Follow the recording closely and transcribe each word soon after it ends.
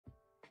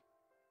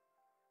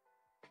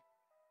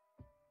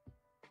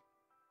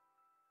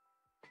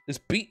This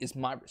beat is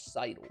my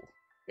recital.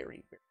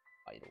 Very, very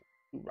vital.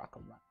 Rock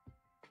 'em right.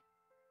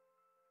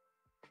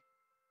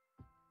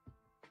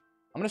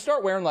 I'm gonna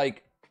start wearing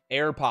like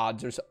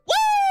AirPods or so. Woo!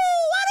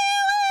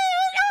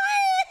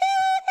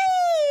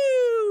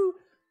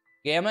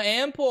 Gamma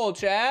and pull,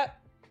 chat.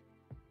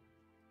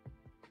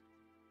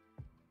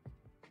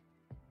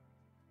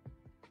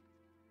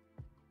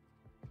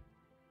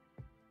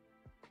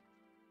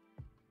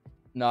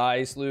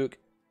 Nice, Luke.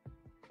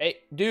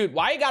 Hey, dude,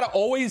 why you gotta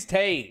always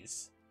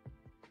tase?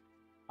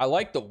 I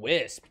like the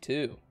wisp,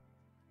 too.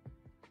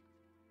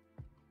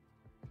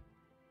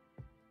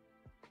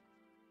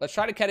 Let's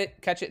try to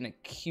catch it in a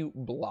cute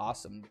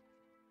blossom.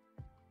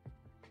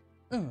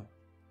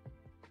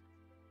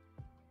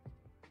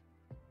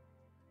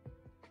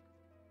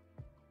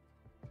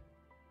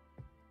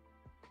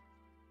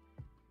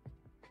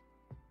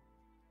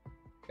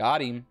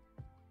 Got him.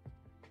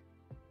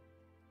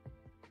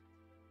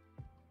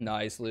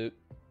 Nice, Luke.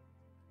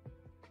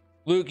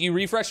 Luke, you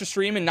refreshed the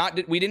stream and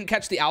we didn't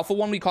catch the alpha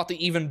one. We caught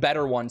the even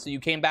better one. So you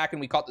came back and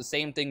we caught the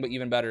same thing, but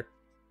even better.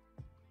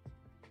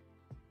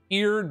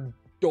 Pure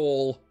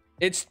dull.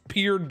 It's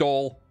pure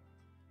dull.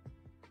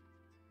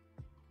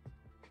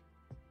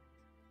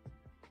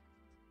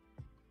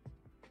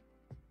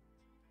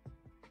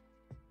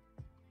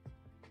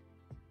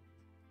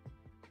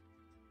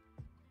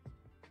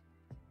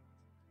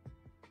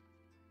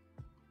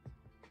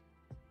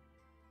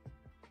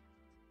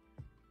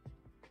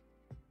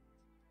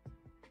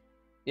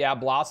 Yeah,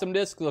 Blossom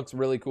disc looks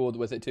really cool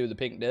with it too, the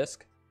pink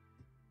disc.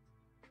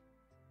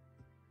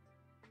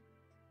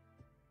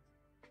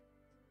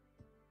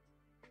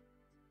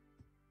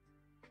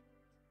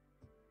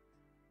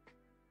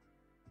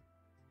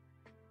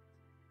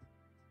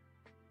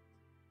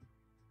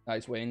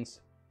 Nice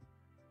wings.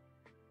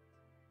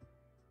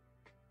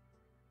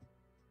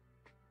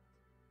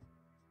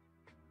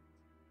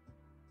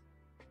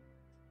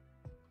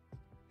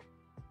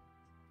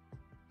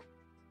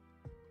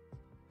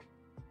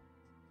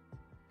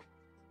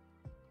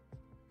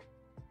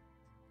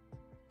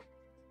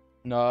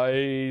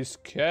 Nice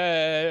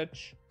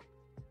catch.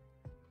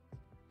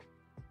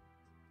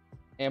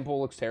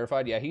 Ample looks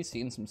terrified. Yeah, he's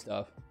seen some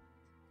stuff.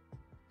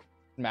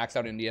 Max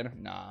out Indiana?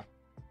 Nah.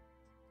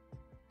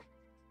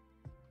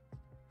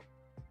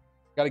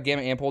 Got a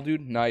Gamma Ample,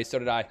 dude? Nice, so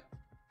did I.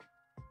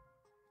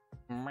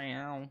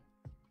 Meow.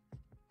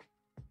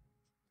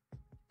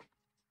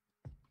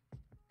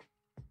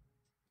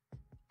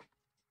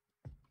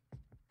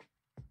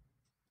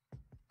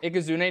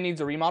 Ikazune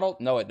needs a remodel?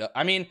 No, it does.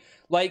 I mean,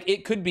 like,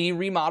 it could be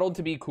remodeled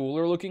to be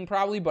cooler looking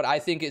probably, but I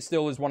think it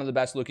still is one of the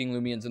best looking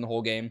Loomians in the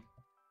whole game.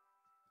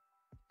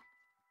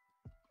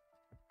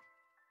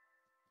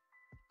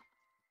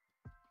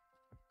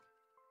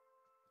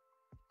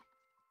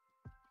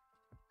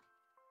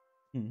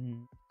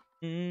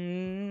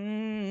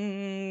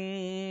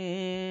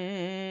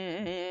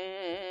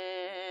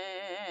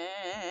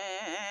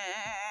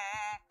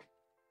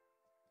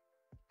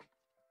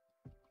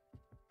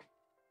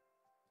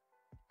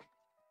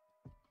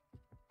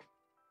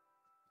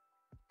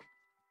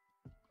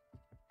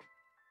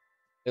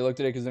 They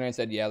looked at it because then I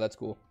said, yeah, that's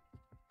cool.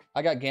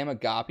 I got Gamma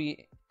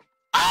Goppy.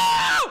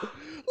 Oh!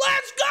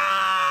 Let's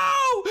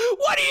go!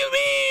 What do you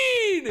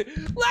mean?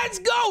 Let's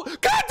go!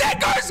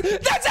 Contenders!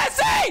 That's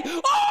SA!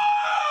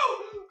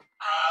 Oh!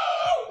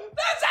 Oh!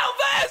 That's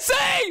Alpha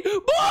SA!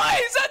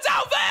 Boys, that's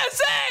Alpha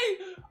SA!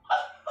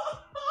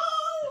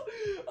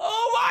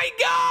 Oh my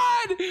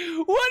god!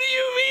 What do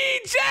you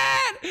mean,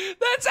 chat?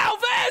 That's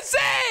Alpha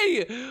SA!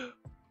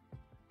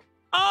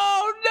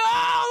 Oh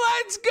no!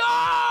 Let's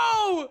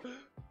go!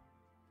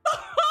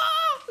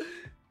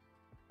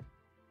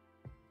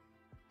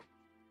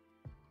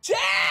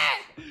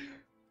 Chat!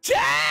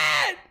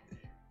 Chat!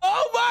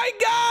 Oh my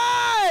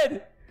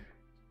god!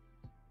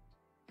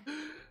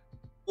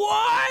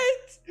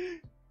 What?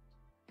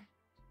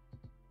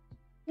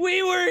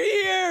 We were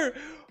here!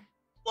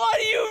 What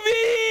do you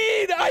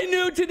mean? I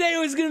knew today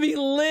was gonna be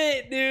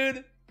lit,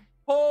 dude.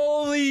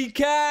 Holy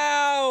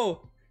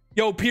cow!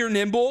 Yo, Peer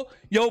Nimble.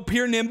 Yo,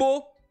 Peer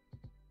Nimble.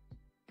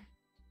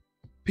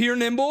 Peer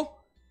Nimble.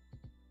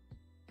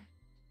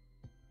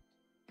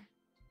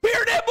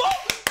 Peer Nimble!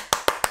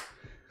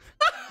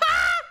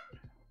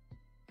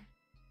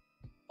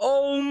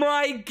 Oh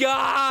my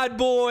god,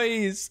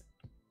 boys.